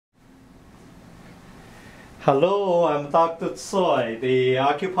Hello, I'm Dr. Tsoi, the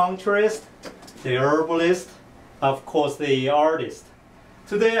acupuncturist, the herbalist, of course the artist.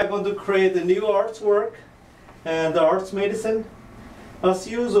 Today I'm going to create a new artwork and arts medicine as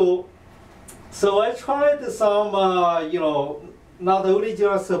usual. So I tried some, not only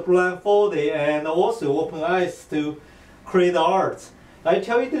just blindfolded and also open eyes to create art. I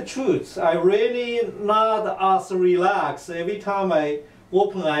tell you the truth, I really not as relaxed every time I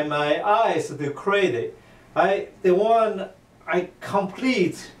open my eyes to create it. The one I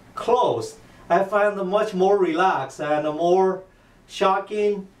complete closed, I find much more relaxed and more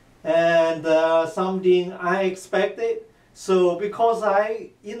shocking and something unexpected. So because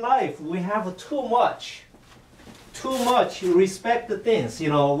in life we have too much respect the things.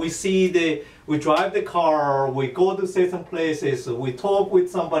 We drive the car, we go to certain places, we talk with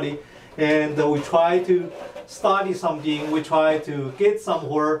somebody, and we try to study something, we try to get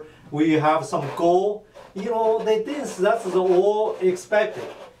somewhere, we have some goal. The things that's all expected.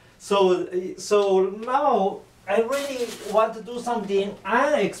 So now I really want to do something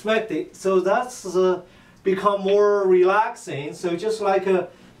unexpected. So that's become more relaxing. So just like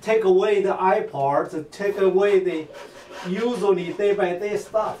take away the iPod, take away the usually day by day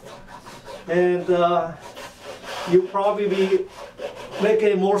stuff, and you probably make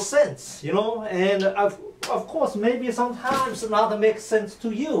it more sense, And of course, maybe sometimes not make sense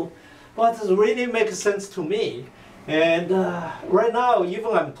to you. But it really makes sense to me. And right now,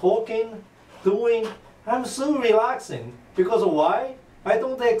 even I'm talking, doing, I'm so relaxing. Because why? I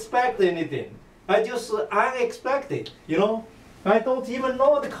don't expect anything. I just unexpected, I don't even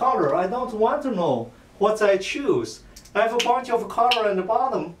know the color. I don't want to know what I choose. I have a bunch of color at the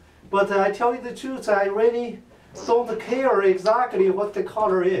bottom, but I tell you the truth, I really don't care exactly what the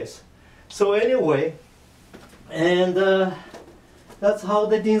color is. So anyway, and that's how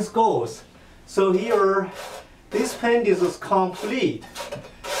the things goes. So here, this painting is complete.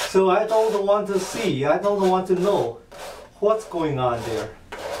 So I don't want to see, I don't want to know what's going on there.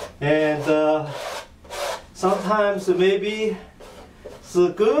 And sometimes maybe it's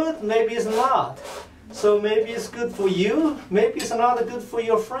good, maybe it's not. So maybe it's good for you, maybe it's not good for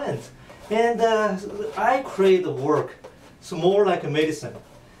your friends. And I create the work. It's more like a medicine.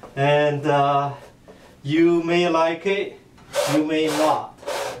 And you may like it, you may not,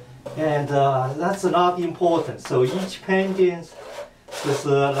 and that's not important. So each painting is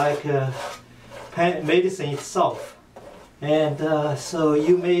like medicine itself, and so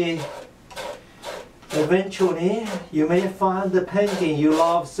you may eventually find the painting you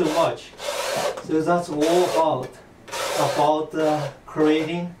love so much. So that's all about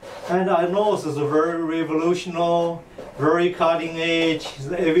creating. And I know this is very revolutionary, very cutting edge.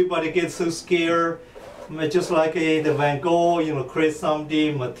 Everybody gets so scared. Just like the Van Gogh, create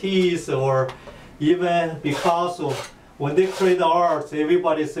something, Matisse, or even Picasso. When they create art,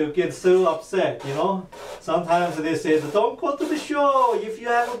 everybody gets so upset, Sometimes they say, don't go to the show. If you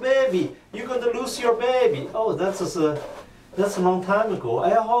have a baby, you're going to lose your baby. Oh, that's a long time ago.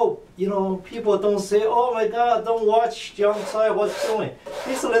 I hope, people don't say, oh my God, don't watch John Tsai, what's doing.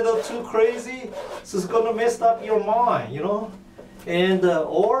 He's a little too crazy. This is going to mess up your mind, And,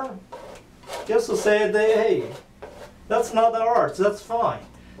 or just to say that, hey, that's not art, that's fine.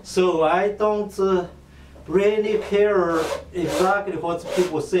 So I don't really care exactly what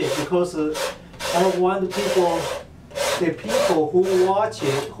people say, because I want the people who watch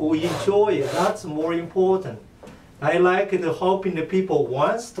it, who enjoy it, that's more important. I like helping the people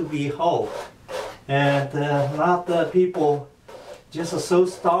wants to be helped, and not the people just so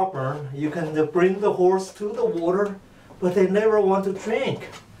stubborn. You can bring the horse to the water, but they never want to drink.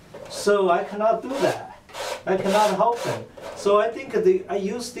 So I cannot do that. I cannot help them. So I think I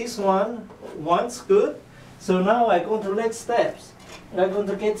use this one once good. So now I go to next steps. I'm going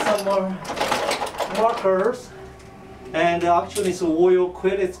to get some more markers, and actually it's oil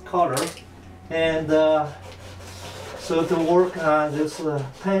acrylic color, and so to work on this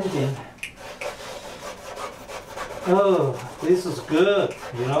painting. Oh, this is good.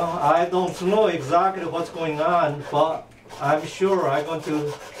 I don't know exactly what's going on, but I'm sure I'm going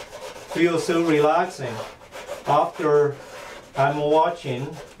to feel so relaxing after I'm watching,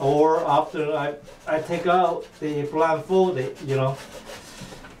 or after I take out the blindfolded,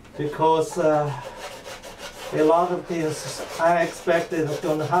 because a lot of things unexpected is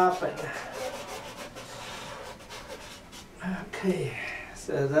going to happen. Okay,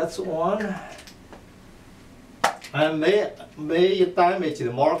 so that's one. I may damage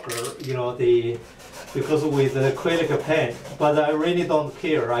the marker, because with the acrylic paint, but I really don't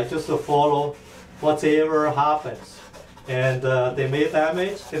care. I just follow whatever happens, and they may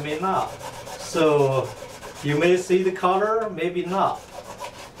damage, they may not. So You may see the color, maybe not.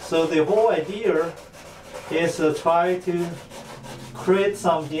 So the whole idea is to try to create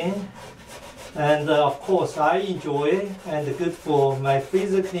something, and of course I enjoy and good for my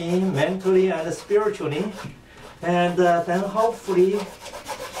physically, mentally, and spiritually, and then hopefully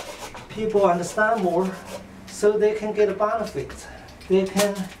people understand more so they can get a benefit. They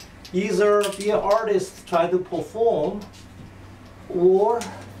can either be an artist, try to perform, or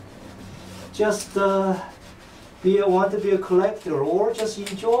just want to be a collector, or just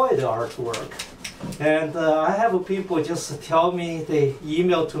enjoy the artwork. And I have people just tell me, they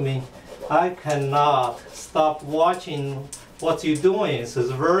email to me, I cannot stop watching what you're doing. It's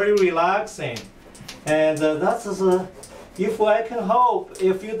very relaxing. And that's if I can help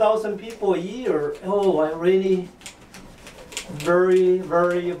a few thousand people a year, oh, I'm really very,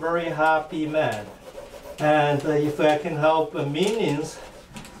 very, very happy man. And if I can help millions,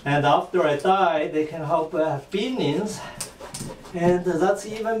 and after I die, they can help billions, and that's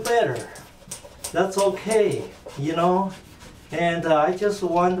even better. That's okay, you know. And I just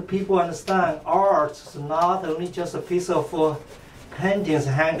want people to understand art is not only just a piece of paintings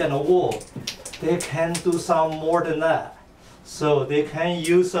hanging on the wall. They can do some more than that. So they can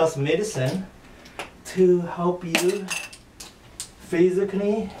use as medicine to help you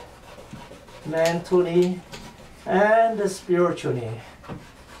physically, mentally, and spiritually.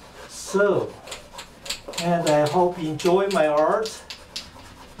 So, and I hope you enjoy my art.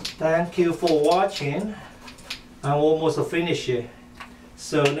 Thank you for watching. I'm almost finished.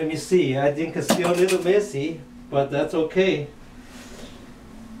 So let me see. I think it's still a little messy, but that's okay.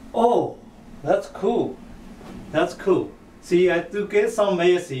 Oh, that's cool. That's cool. See, I do get some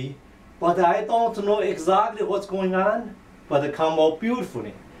messy, but I don't know exactly what's going on, but it come out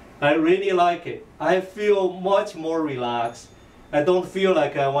beautifully. I really like it. I feel much more relaxed. I don't feel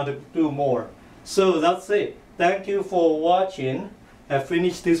like I want to do more. So that's it. Thank you for watching. I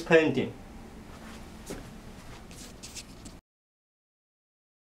finished this painting.